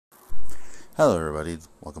Hello, everybody.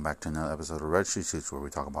 Welcome back to another episode of Red Street Suits, where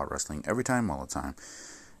we talk about wrestling every time, all the time.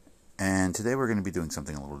 And today we're going to be doing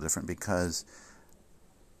something a little different because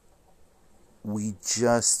we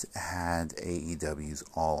just had AEW's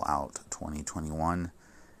All Out 2021.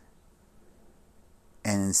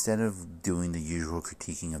 And instead of doing the usual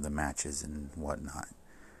critiquing of the matches and whatnot,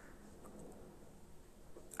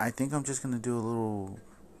 I think I'm just going to do a little,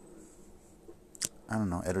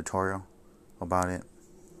 editorial about it.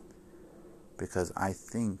 Because I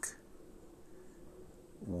think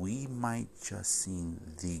we might just see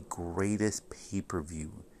the greatest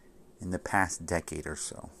pay-per-view in the past decade or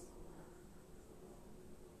so.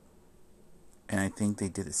 And I think they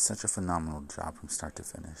did such a phenomenal job from start to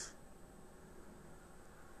finish.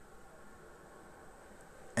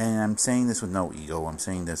 And I'm saying this with no ego. I'm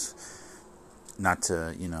saying this not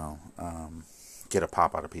to, get a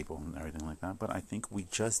pop out of people and everything like that. But I think we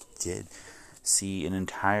just did see an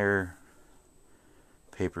entire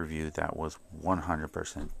pay-per-view that was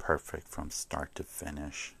 100% perfect from start to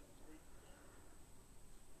finish.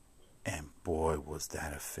 And boy, was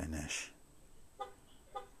that a finish.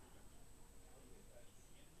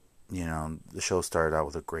 The show started out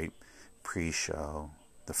with a great pre-show.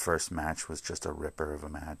 The first match was just a ripper of a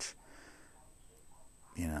match.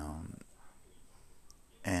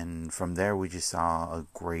 And from there we just saw a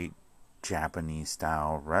great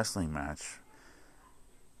Japanese-style wrestling match.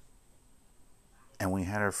 And we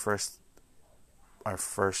had our first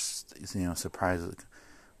surprise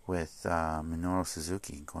with Minoru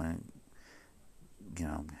Suzuki going,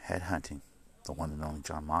 headhunting the one and only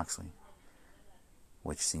Jon Moxley,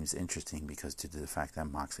 which seems interesting because due to the fact that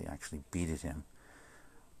Moxley actually beated him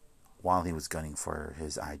while he was gunning for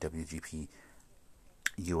his IWGP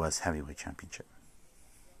US Heavyweight Championship.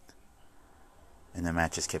 And the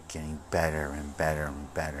match just kept getting better and better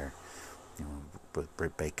and better. With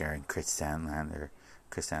Britt Baker and Chris Statlander,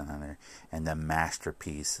 and the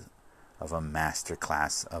masterpiece of a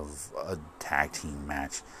masterclass of a tag team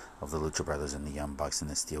match of the Lucha Brothers and the Young Bucks in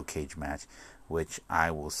the steel cage match, which I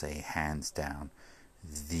will say hands down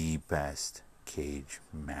the best cage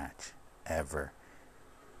match ever,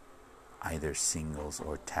 either singles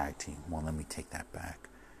or tag team. Well, let me take that back.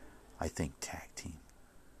 I think tag team.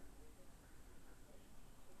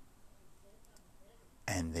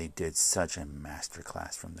 And they did such a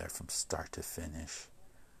masterclass from there, from start to finish.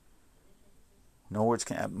 No words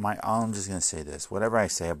can. I'm just gonna say this. Whatever I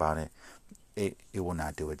say about it will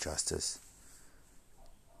not do it justice.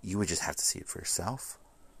 You would just have to see it for yourself.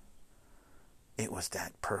 It was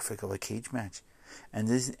that perfect of a cage match, and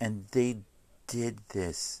they did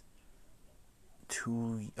this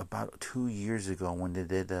about 2 years ago when they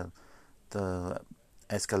did the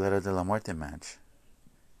Escalera de la Muerte match.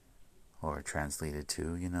 Or translated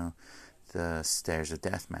to, the Stairs of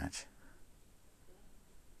Death match.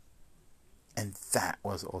 And that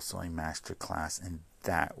was also a masterclass, and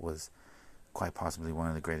that was quite possibly one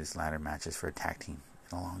of the greatest ladder matches for a tag team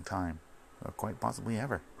in a long time, or quite possibly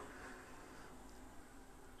ever.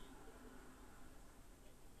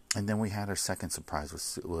 And then we had our second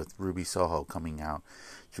surprise with Ruby Soho coming out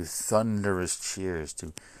to thunderous cheers,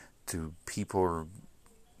 to people,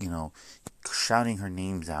 shouting her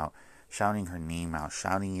name out,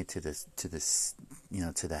 shouting it to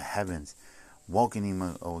the heavens, welcoming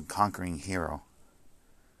a conquering hero.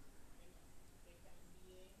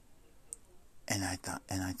 And I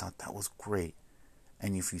thought that was great.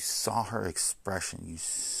 And if you saw her expression, you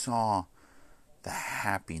saw the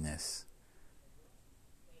happiness,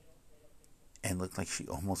 and looked like she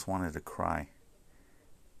almost wanted to cry.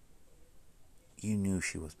 You knew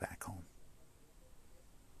she was back home.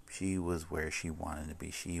 She was where she wanted to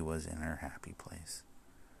be. She was in her happy place.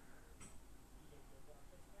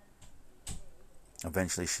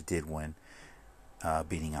 Eventually, she did win,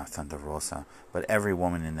 beating out Thunder Rosa. But every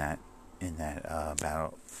woman in that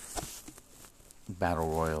battle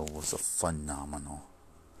royal was phenomenal.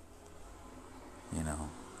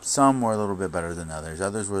 Some were a little bit better than others.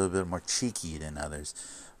 Others were a little bit more cheeky than others.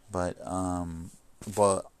 But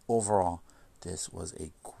overall, this was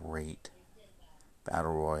a great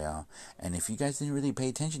battle royale. And if you guys didn't really pay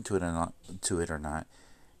attention to it or not,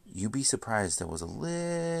 you'd be surprised. There was a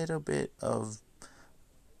little bit of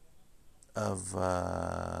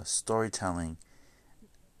storytelling,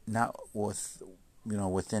 not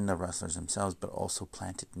within the wrestlers themselves, but also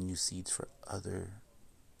planted new seeds for other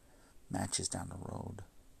matches down the road.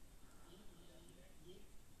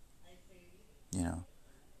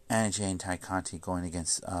 Anna Jay and Ty Conti going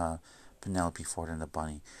against Penelope Ford and the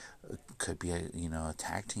Bunny. Could be a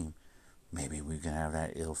tag team. Maybe we can have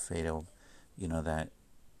that ill fatal,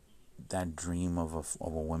 that dream of a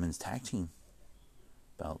women's tag team.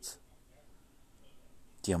 belts.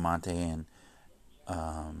 Diamante and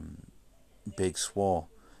Big Swole,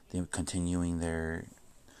 them continuing their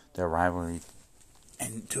rivalry,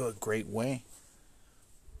 and to a great way.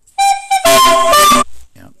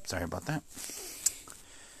 Yeah, sorry about that.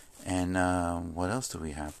 And what else do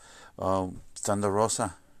we have? Thunder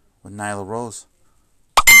Rosa with Nyla Rose.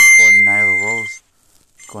 Or Nyla Rose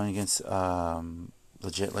going against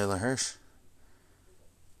legit Layla Hirsch.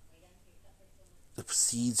 The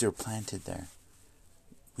seeds are planted there.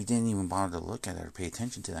 We didn't even bother to look at it or pay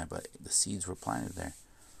attention to that, but the seeds were planted there.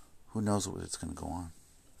 Who knows what it's going to go on?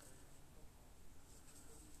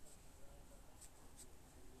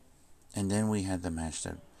 And then we had the match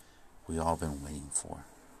that we all been waiting for.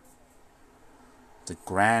 The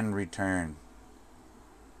grand return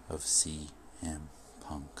of CM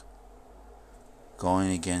Punk.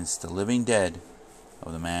 Going against the living dead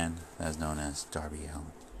of the man that is known as Darby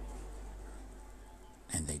Allin.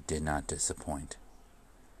 And they did not disappoint.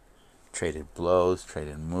 Traded blows,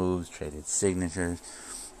 traded moves, traded signatures.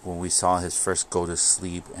 When we saw his first go to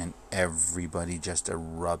sleep and everybody just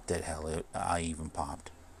erupted hell, I even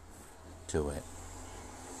popped to it.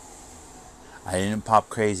 I didn't pop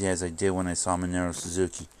crazy as I did when I saw Minoru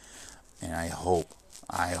Suzuki. And I hope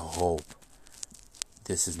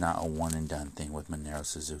this is not a one and done thing with Minoru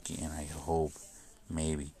Suzuki. And I hope,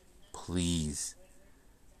 maybe, please,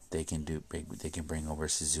 they can bring over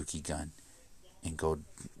Suzuki Gun and go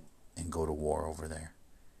to war over there.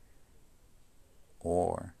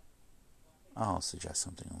 Or I'll suggest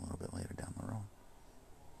something a little bit later down the road.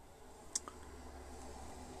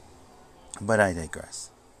 But I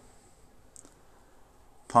digress.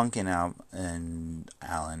 Punk and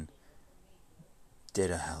Allin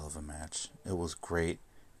did a hell of a match. It was great.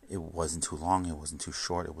 It wasn't too long. It wasn't too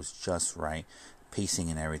short. It was just right. Pacing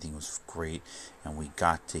and everything was great. And we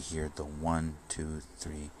got to hear the 1, 2,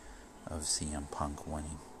 3 of CM Punk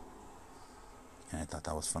winning. And I thought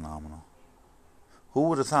that was phenomenal. Who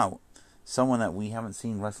would have thought someone that we haven't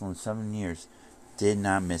seen wrestle in 7 years did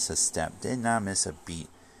not miss a step, did not miss a beat,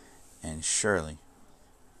 and surely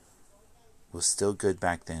was still good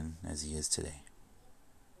back then as he is today.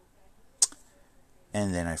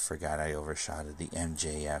 And then I forgot I overshotted the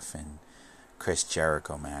MJF and Chris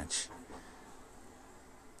Jericho match.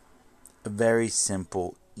 A very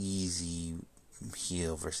simple, easy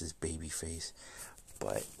heel versus babyface.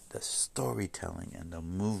 But the storytelling and the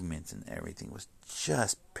movements and everything was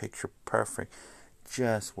just picture perfect.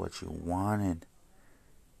 Just what you wanted.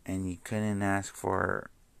 And you couldn't ask for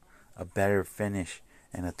a better finish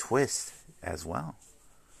and a twist as well.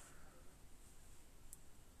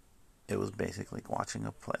 It was basically like watching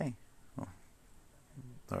a play.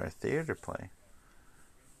 Or a theater play.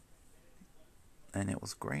 And it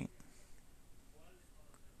was great.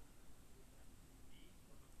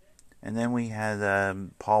 And then we had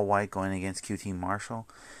Paul White going against QT Marshall.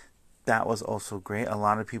 That was also great. A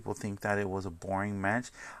lot of people think that it was a boring match.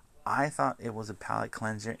 I thought it was a palate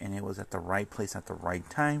cleanser, and it was at the right place at the right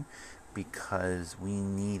time, because we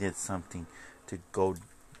needed something to go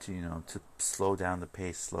to, to slow down the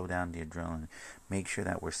pace, slow down the adrenaline, make sure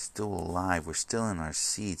that we're still alive, we're still in our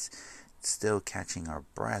seats, still catching our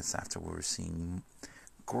breaths after we were seeing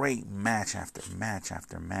great match after match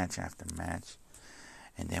after match after match.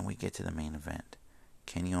 And then we get to the main event.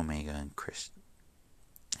 Kenny Omega and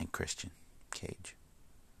Christian Cage.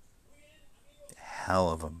 Hell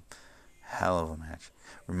of a match.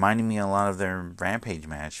 Reminding me a lot of their Rampage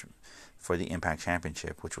match for the Impact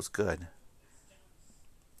Championship, which was good.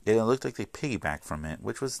 It looked like they piggybacked from it,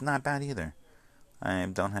 which was not bad either. I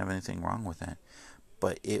don't have anything wrong with that.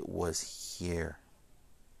 But it was here.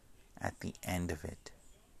 At the end of it.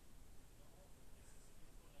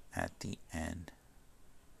 At the end.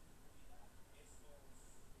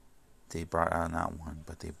 They brought out not one,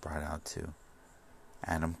 but they brought out two.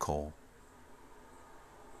 Adam Cole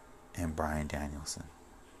and Bryan Danielson.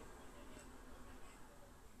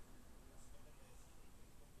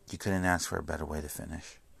 You couldn't ask for a better way to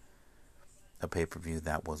finish a pay-per-view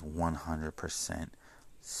that was 100%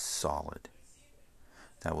 solid.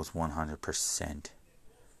 That was 100%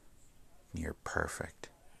 near perfect.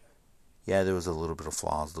 Yeah, there was a little bit of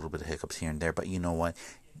flaws, a little bit of hiccups here and there, but you know what?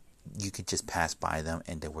 You could just pass by them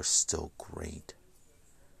and they were still great.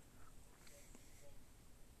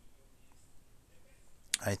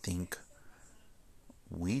 I think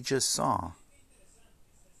we just saw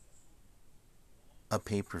a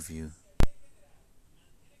pay-per-view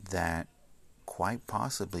that quite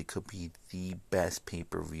possibly could be the best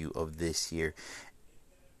pay-per-view of this year.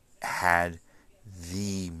 Had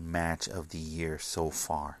the match of the year so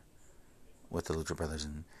far with the Lucha Brothers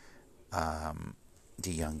and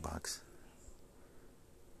the Young Bucks.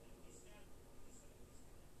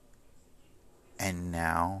 And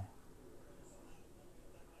now,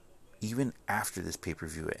 even after this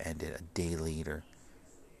pay-per-view ended a day later,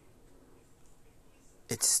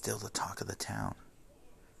 it's still the talk of the town.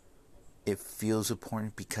 It feels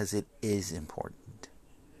important because it is important.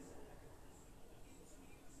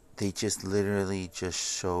 They just literally just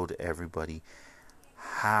showed everybody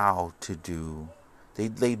how to do.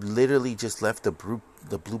 They literally just left the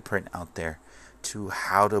blueprint out there to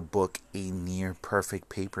how to book a near perfect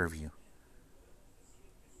pay-per-view.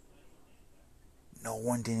 No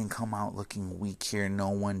one didn't come out looking weak here. No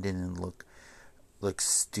one didn't look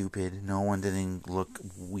stupid. No one didn't look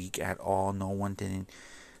weak at all. No one didn't.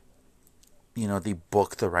 They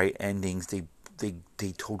booked the right endings.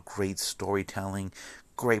 They told great storytelling,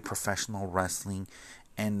 great professional wrestling,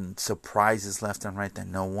 and surprises left and right that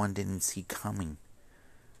no one didn't see coming.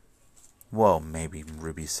 Well, maybe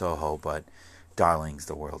Ruby Soho, but Darling's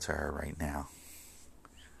the world to her right now.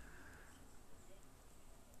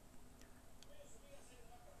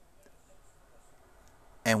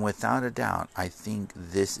 And without a doubt, I think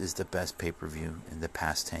this is the best pay-per-view in the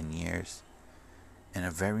past 10 years. And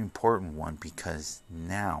a very important one because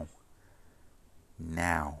now,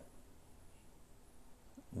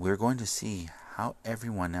 we're going to see how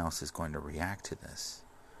everyone else is going to react to this.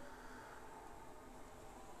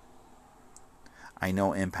 I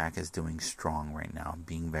know Impact is doing strong right now,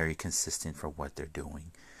 being very consistent for what they're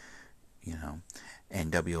doing.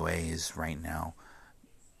 NWA is right now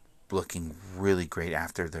looking really great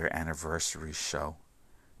after their anniversary show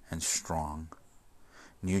and strong.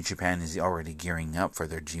 New Japan is already gearing up for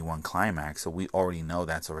their G1 Climax, so we already know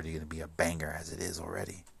that's already going to be a banger as it is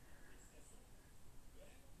already.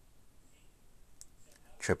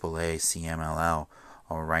 AAA, CMLL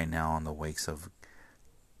are right now on the wakes of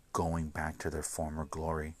going back to their former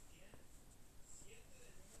glory.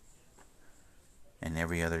 And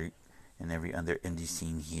every other indie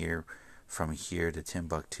scene here, from here to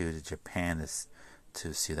Timbuktu to Japan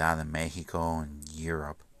to Ciudad de Mexico and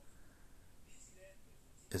Europe,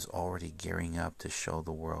 is already gearing up to show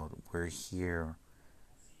the world we're here,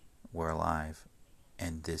 we're alive,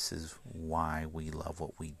 and this is why we love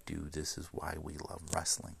what we do. This is why we love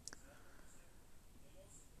wrestling.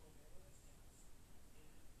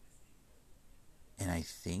 And I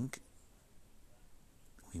think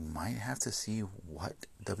we might have to see what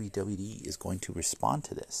WWE is going to respond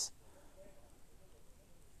to this.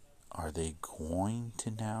 Are they going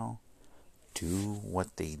to now do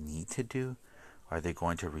what they need to do? Are they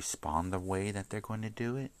going to respond the way that they're going to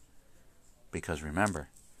do it? Because remember,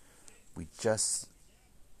 we just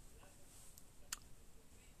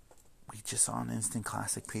saw an Instant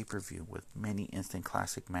Classic pay-per-view with many Instant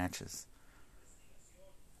Classic matches.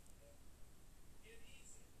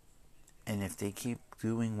 And if they keep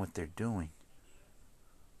doing what they're doing,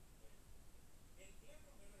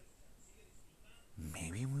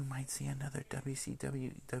 maybe we might see another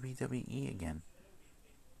WCW WWE again,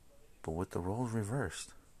 but with the roles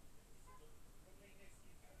reversed.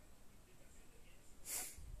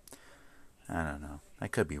 I don't know. I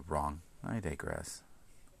could be wrong. I digress.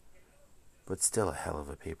 But still a hell of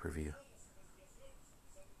a pay-per-view.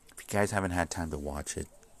 If you guys haven't had time to watch it,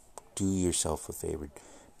 do yourself a favor.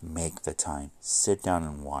 Make the time. Sit down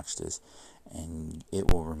and watch this. And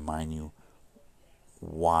it will remind you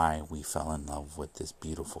why we fell in love with this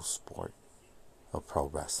beautiful sport of pro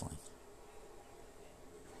wrestling.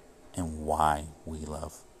 And why we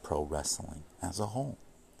love pro wrestling as a whole.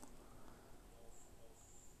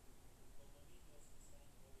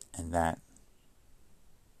 And that,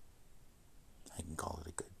 I can call it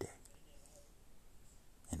a good day.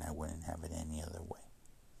 And I wouldn't have it any other way.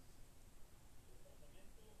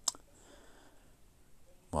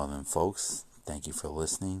 Well then, folks, thank you for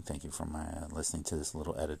listening. Thank you for listening to this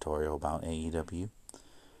little editorial about AEW.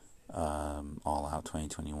 All Out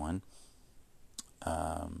 2021.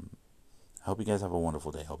 I hope you guys have a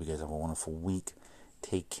wonderful day. I hope you guys have a wonderful week.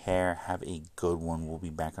 Take care. Have a good one. We'll be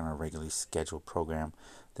back on our regularly scheduled program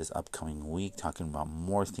this upcoming week, talking about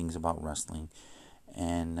more things about wrestling.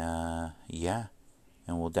 And yeah,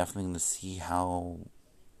 and we'll definitely see how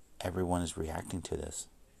everyone is reacting to this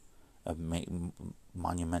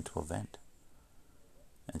monumental event,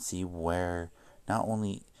 and see where not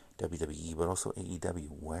only WWE but also AEW,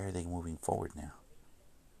 where are they moving forward now.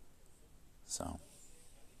 So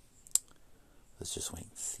let's just wait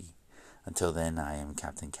and see. Until then, I am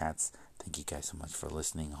Captain Katz. Thank you guys so much for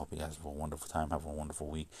listening. I hope you guys have a wonderful time. Have a wonderful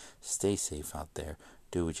week. Stay safe out there.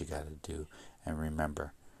 Do what you gotta do. And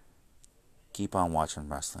remember, keep on watching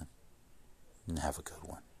wrestling. And have a good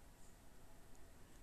one.